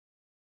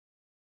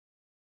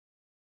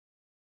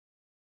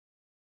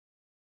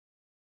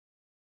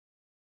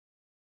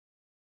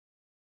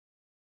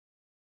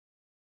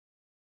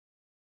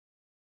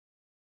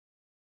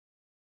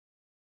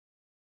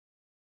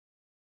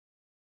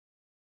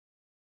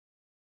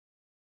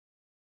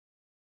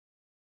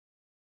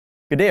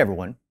Good day,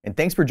 everyone, and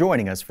thanks for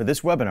joining us for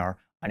this webinar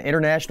on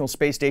International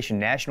Space Station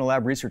National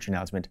Lab Research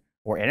Announcement,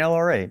 or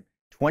NLRA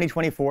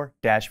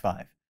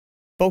 2024-5,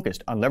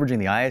 focused on leveraging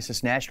the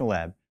ISS National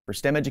Lab for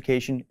STEM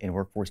education and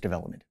workforce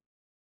development.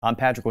 I'm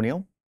Patrick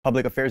O'Neill,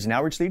 Public Affairs and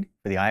Outreach Lead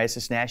for the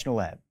ISS National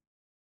Lab.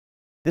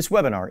 This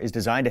webinar is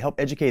designed to help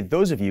educate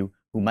those of you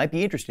who might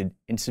be interested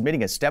in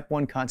submitting a Step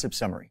 1 concept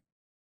summary.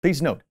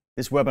 Please note,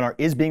 this webinar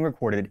is being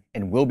recorded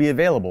and will be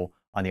available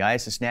on the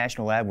ISS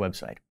National Lab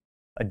website.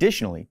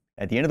 Additionally,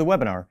 at the end of the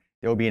webinar,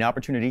 there will be an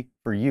opportunity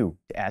for you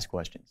to ask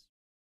questions.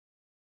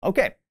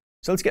 Okay,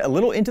 so let's get a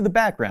little into the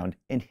background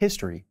and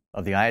history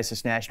of the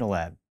ISS National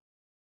Lab.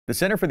 The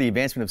Center for the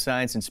Advancement of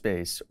Science in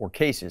Space, or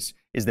CASIS,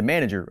 is the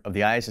manager of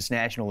the ISS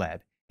National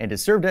Lab and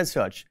has served as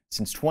such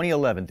since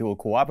 2011 through a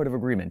cooperative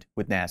agreement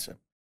with NASA.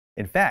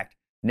 In fact,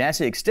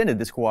 NASA extended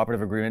this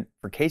cooperative agreement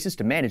for CASIS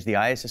to manage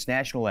the ISS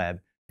National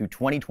Lab through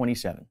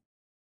 2027.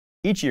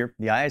 Each year,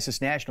 the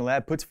ISS National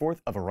Lab puts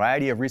forth a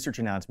variety of research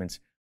announcements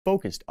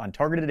focused on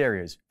targeted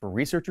areas for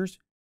researchers,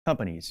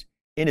 companies,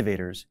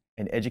 innovators,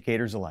 and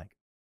educators alike.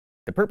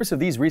 The purpose of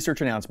these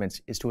research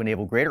announcements is to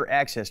enable greater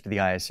access to the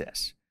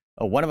ISS,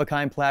 a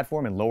one-of-a-kind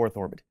platform in low Earth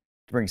orbit,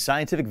 to bring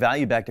scientific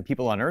value back to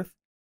people on Earth,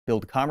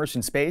 build commerce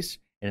in space,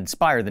 and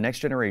inspire the next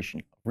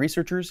generation of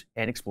researchers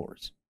and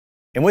explorers.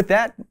 And with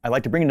that, I'd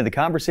like to bring into the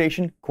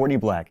conversation Courtney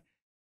Black,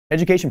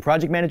 Education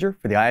Project Manager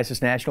for the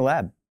ISS National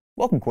Lab.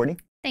 Welcome, Courtney.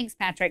 Thanks,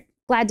 Patrick.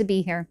 Glad to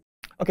be here.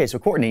 Okay, so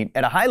Courtney,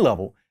 at a high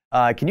level,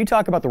 can you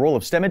talk about the role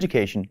of STEM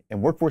education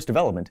and workforce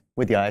development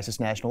with the ISS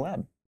National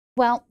Lab?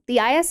 Well, the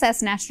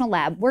ISS National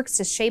Lab works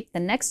to shape the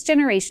next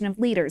generation of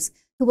leaders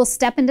who will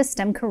step into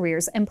STEM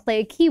careers and play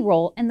a key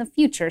role in the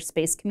future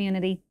space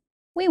community.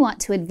 We want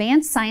to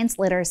advance science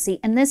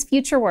literacy in this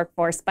future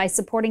workforce by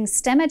supporting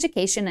STEM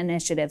education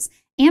initiatives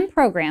and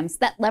programs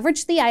that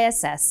leverage the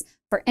ISS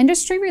for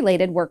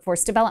industry-related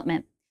workforce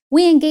development.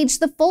 We engage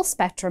the full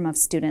spectrum of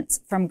students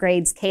from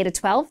grades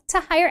K-12 to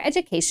higher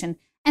education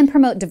and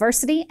promote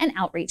diversity and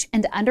outreach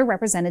into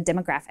underrepresented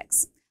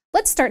demographics.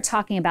 Let's start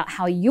talking about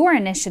how your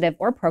initiative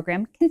or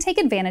program can take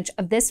advantage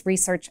of this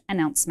research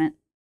announcement.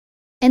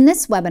 In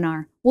this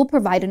webinar, we'll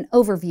provide an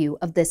overview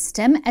of this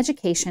STEM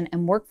education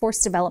and workforce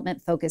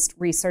development focused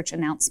research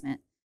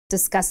announcement,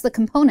 discuss the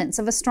components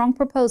of a strong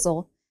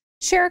proposal,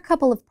 share a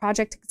couple of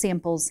project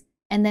examples,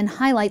 and then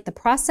highlight the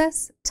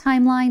process,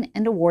 timeline,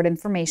 and award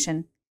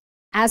information.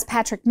 As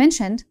Patrick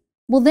mentioned,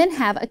 we'll then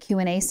have a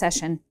Q&A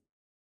session.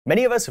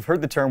 Many of us have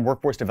heard the term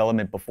workforce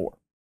development before.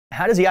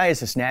 How does the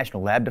ISS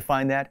National Lab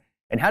define that,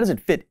 and how does it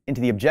fit into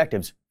the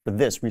objectives for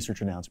this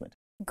research announcement?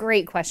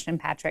 Great question,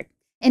 Patrick.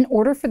 In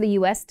order for the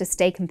U.S. to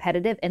stay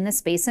competitive in the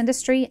space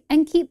industry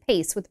and keep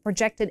pace with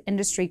projected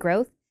industry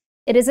growth,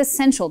 it is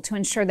essential to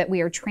ensure that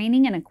we are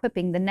training and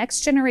equipping the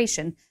next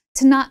generation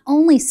to not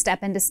only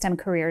step into STEM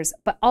careers,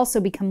 but also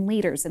become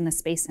leaders in the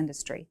space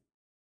industry.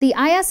 The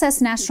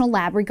ISS National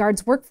Lab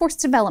regards workforce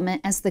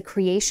development as the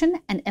creation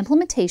and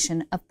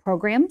implementation of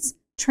programs,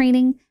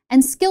 training,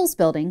 and skills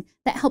building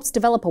that helps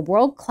develop a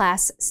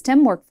world-class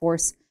STEM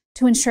workforce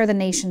to ensure the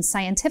nation's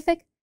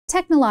scientific,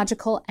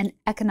 technological, and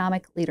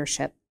economic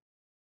leadership.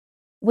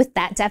 With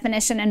that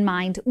definition in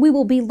mind, we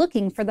will be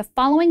looking for the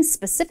following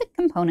specific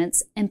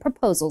components and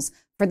proposals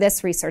for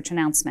this research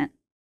announcement.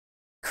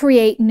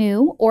 Create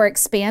new or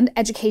expand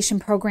education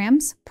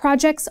programs,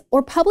 projects,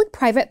 or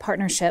public-private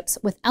partnerships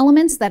with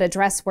elements that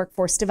address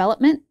workforce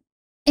development.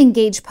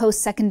 Engage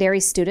post-secondary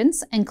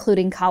students,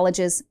 including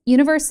colleges,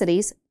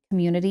 universities,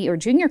 community or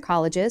junior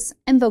colleges,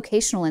 and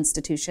vocational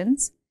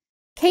institutions,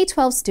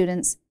 K-12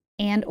 students,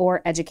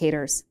 and/or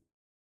educators.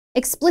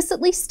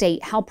 Explicitly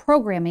state how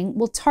programming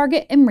will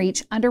target and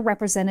reach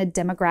underrepresented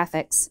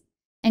demographics.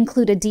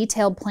 Include a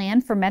detailed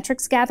plan for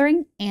metrics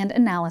gathering and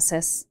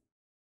analysis.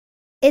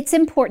 It's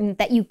important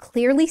that you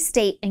clearly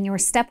state in your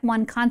Step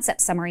 1 concept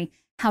summary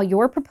how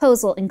your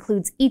proposal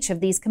includes each of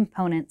these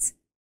components.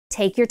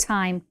 Take your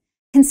time.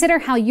 Consider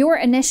how your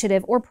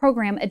initiative or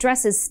program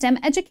addresses STEM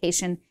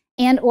education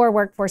and/or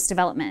workforce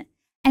development,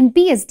 and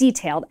be as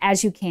detailed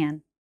as you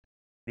can.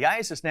 The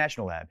ISS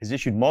National Lab has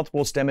issued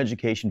multiple STEM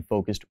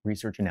education-focused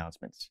research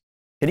announcements.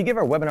 Can you give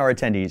our webinar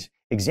attendees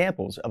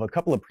examples of a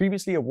couple of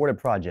previously awarded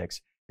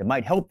projects that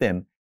might help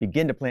them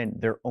begin to plan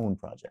their own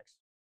projects?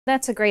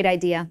 That's a great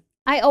idea.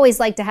 I always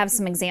like to have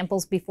some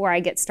examples before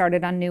I get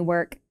started on new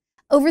work.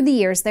 Over the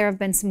years, there have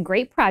been some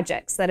great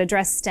projects that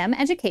address STEM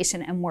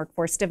education and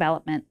workforce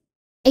development.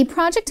 A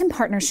project in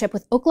partnership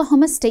with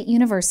Oklahoma State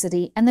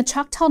University and the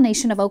Choctaw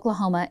Nation of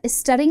Oklahoma is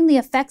studying the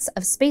effects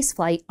of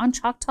spaceflight on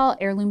Choctaw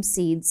heirloom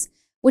seeds,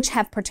 which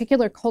have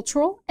particular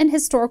cultural and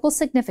historical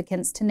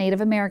significance to Native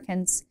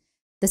Americans.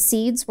 The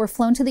seeds were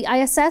flown to the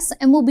ISS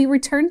and will be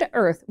returned to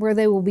Earth, where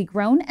they will be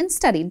grown and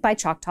studied by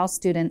Choctaw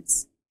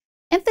students.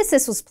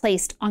 Emphasis was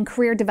placed on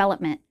career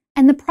development,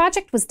 and the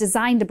project was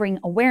designed to bring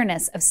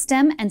awareness of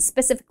STEM and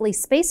specifically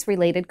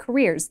space-related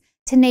careers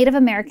to Native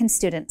American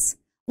students.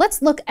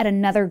 Let's look at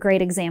another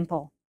great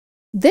example.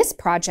 This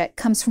project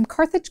comes from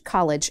Carthage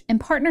College in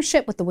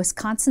partnership with the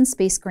Wisconsin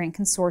Space Grant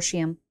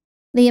Consortium.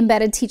 The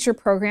Embedded Teacher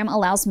program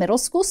allows middle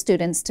school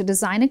students to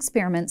design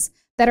experiments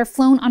that are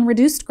flown on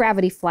reduced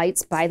gravity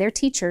flights by their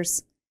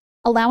teachers.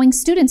 Allowing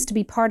students to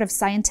be part of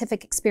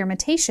scientific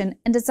experimentation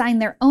and design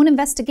their own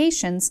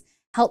investigations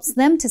helps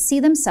them to see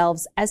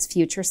themselves as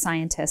future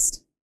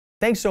scientists.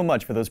 Thanks so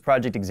much for those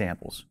project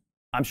examples.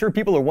 I'm sure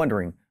people are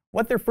wondering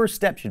what their first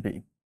step should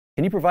be.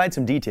 Can you provide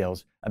some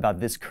details about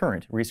this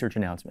current research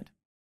announcement?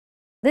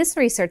 This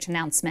research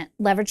announcement,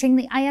 leveraging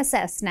the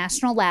ISS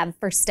National Lab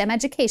for STEM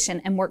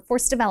education and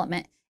workforce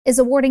development, is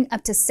awarding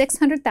up to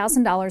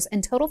 $600,000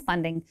 in total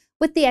funding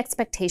with the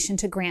expectation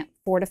to grant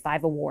 4 to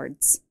 5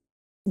 awards.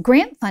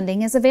 Grant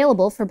funding is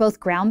available for both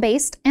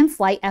ground-based and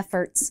flight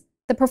efforts.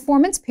 The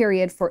performance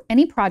period for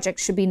any project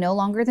should be no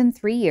longer than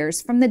 3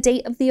 years from the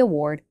date of the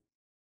award.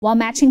 While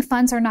matching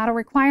funds are not a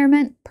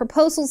requirement,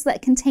 proposals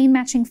that contain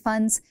matching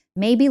funds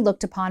may be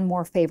looked upon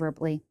more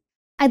favorably.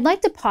 I'd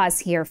like to pause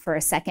here for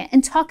a second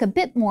and talk a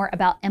bit more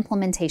about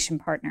implementation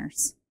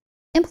partners.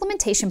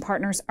 Implementation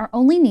partners are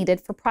only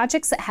needed for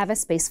projects that have a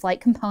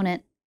spaceflight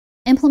component.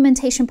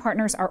 Implementation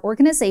partners are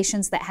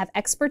organizations that have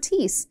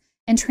expertise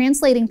in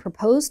translating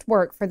proposed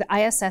work for the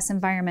ISS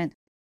environment.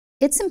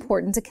 It's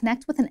important to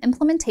connect with an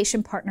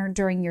implementation partner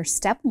during your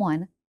Step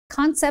 1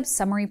 concept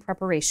summary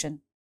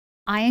preparation.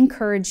 I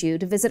encourage you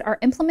to visit our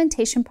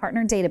implementation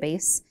partner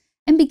database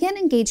and begin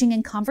engaging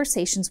in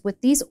conversations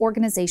with these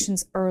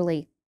organizations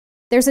early.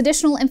 There's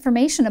additional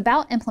information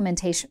about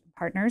implementation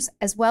partners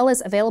as well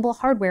as available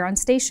hardware on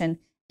station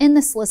in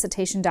the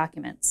solicitation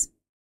documents.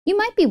 You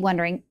might be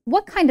wondering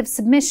what kind of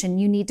submission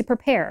you need to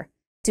prepare.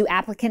 Do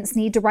applicants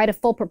need to write a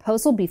full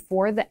proposal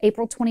before the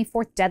April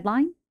 24th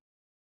deadline?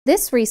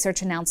 This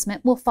research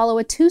announcement will follow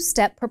a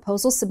 2-step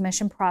proposal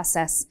submission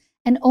process,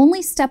 and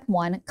only Step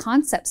 1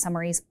 concept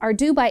summaries are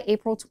due by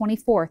April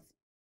 24th.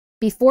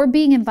 Before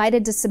being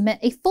invited to submit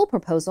a full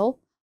proposal,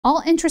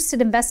 all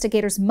interested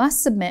investigators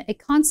must submit a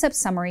concept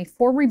summary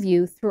for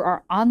review through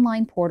our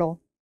online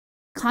portal.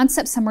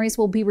 Concept summaries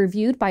will be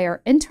reviewed by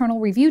our internal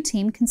review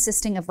team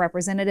consisting of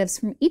representatives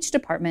from each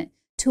department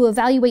to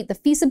evaluate the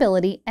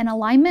feasibility and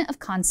alignment of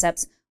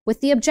concepts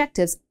with the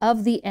objectives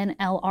of the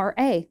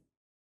NLRA.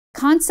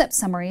 Concept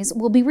summaries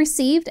will be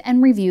received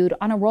and reviewed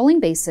on a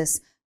rolling basis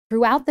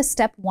throughout the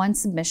Step 1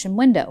 submission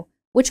window,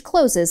 which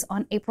closes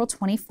on April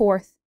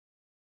 24th.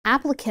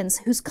 Applicants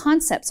whose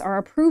concepts are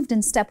approved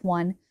in Step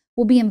 1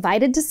 will be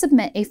invited to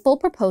submit a full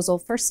proposal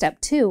for Step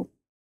 2.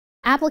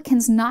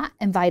 Applicants not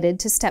invited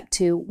to Step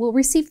 2 will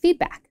receive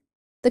feedback.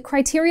 The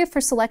criteria for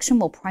selection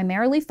will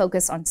primarily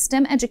focus on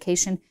STEM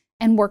education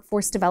and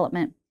workforce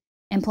development,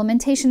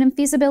 implementation and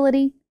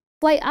feasibility,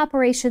 flight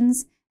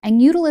operations,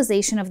 and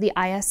utilization of the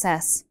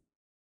ISS.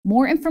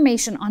 More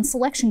information on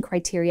selection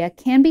criteria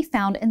can be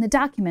found in the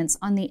documents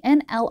on the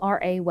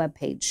NLRA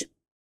webpage.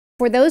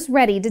 For those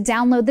ready to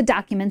download the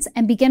documents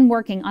and begin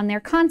working on their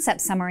concept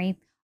summary,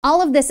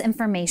 all of this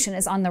information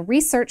is on the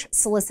research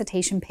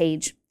solicitation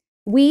page.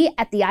 We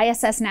at the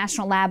ISS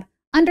National Lab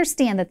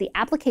understand that the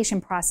application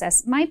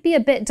process might be a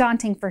bit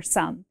daunting for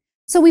some,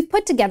 so we've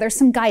put together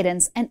some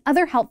guidance and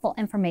other helpful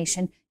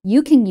information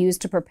you can use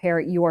to prepare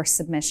your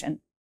submission.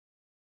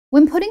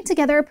 When putting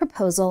together a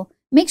proposal,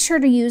 make sure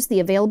to use the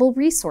available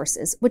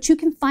resources, which you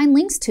can find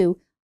links to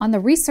on the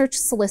research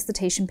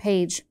solicitation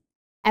page.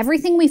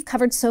 Everything we've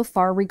covered so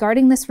far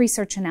regarding this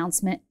research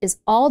announcement is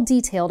all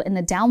detailed in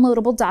the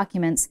downloadable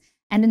documents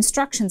and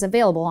instructions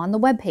available on the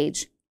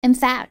webpage. In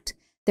fact,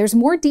 there's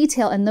more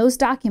detail in those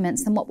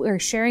documents than what we're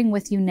sharing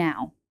with you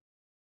now.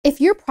 If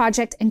your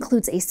project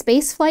includes a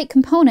spaceflight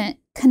component,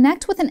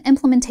 connect with an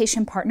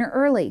implementation partner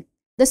early.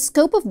 The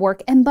scope of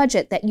work and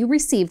budget that you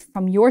received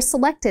from your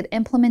selected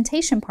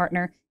implementation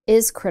partner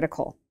is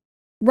critical.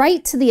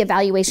 Write to the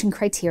evaluation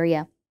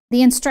criteria.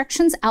 The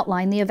instructions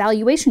outline the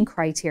evaluation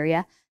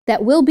criteria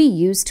that will be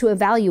used to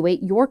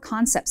evaluate your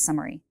concept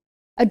summary.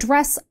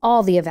 Address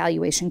all the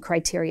evaluation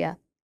criteria.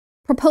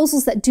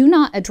 Proposals that do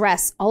not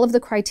address all of the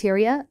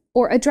criteria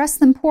or address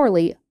them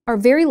poorly are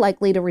very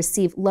likely to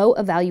receive low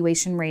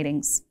evaluation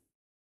ratings.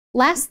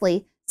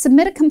 Lastly,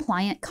 submit a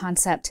compliant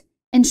concept.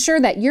 Ensure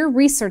that your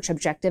research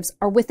objectives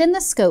are within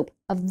the scope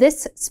of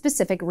this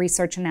specific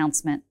research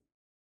announcement.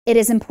 It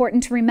is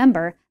important to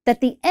remember that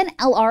the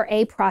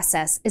NLRA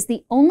process is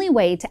the only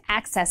way to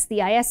access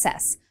the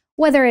ISS,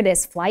 whether it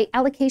is flight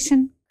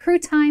allocation, crew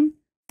time,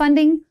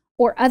 funding,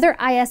 or other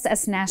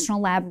ISS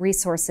National Lab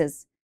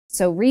resources.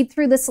 So read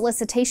through the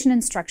solicitation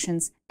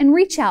instructions and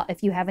reach out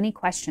if you have any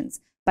questions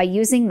by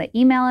using the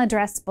email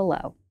address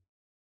below.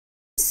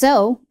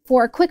 So,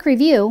 for a quick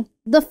review,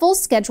 the full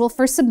schedule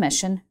for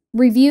submission,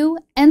 review,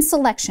 and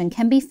selection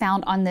can be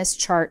found on this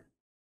chart.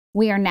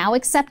 We are now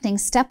accepting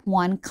Step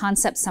 1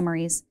 concept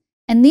summaries,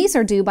 and these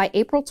are due by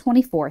April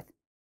 24th.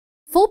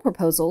 Full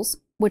proposals,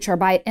 which are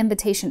by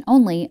invitation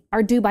only,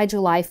 are due by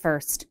July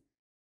 1st.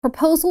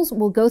 Proposals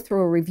will go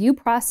through a review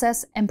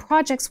process and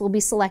projects will be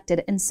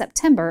selected in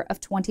September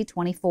of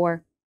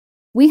 2024.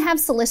 We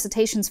have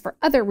solicitations for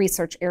other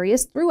research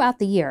areas throughout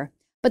the year,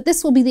 but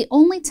this will be the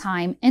only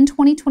time in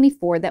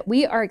 2024 that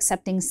we are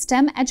accepting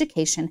STEM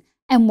education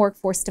and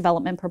workforce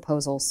development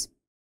proposals.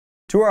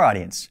 To our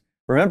audience,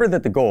 remember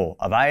that the goal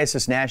of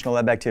ISS National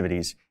Lab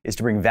activities is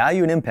to bring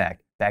value and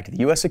impact back to the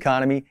U.S.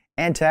 economy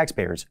and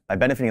taxpayers by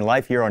benefiting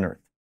life here on Earth.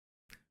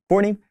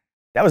 Courtney,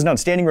 that was an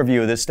outstanding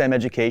review of this STEM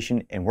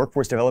education and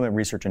workforce development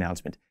research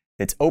announcement.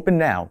 It's open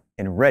now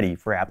and ready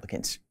for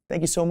applicants. Thank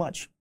you so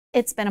much.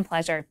 It's been a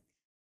pleasure.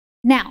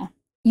 Now,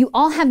 you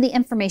all have the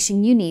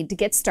information you need to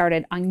get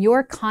started on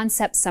your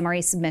concept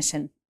summary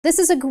submission. This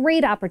is a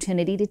great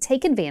opportunity to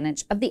take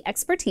advantage of the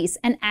expertise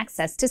and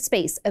access to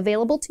space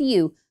available to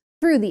you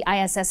through the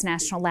ISS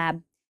National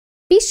Lab.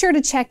 Be sure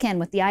to check in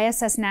with the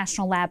ISS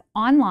National Lab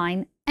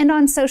online and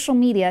on social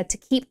media to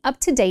keep up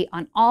to date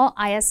on all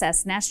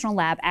ISS National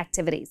Lab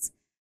activities.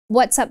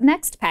 What's up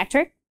next,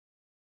 Patrick?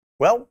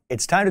 Well,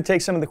 it's time to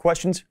take some of the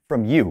questions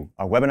from you,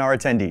 our webinar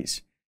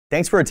attendees.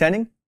 Thanks for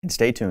attending and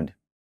stay tuned.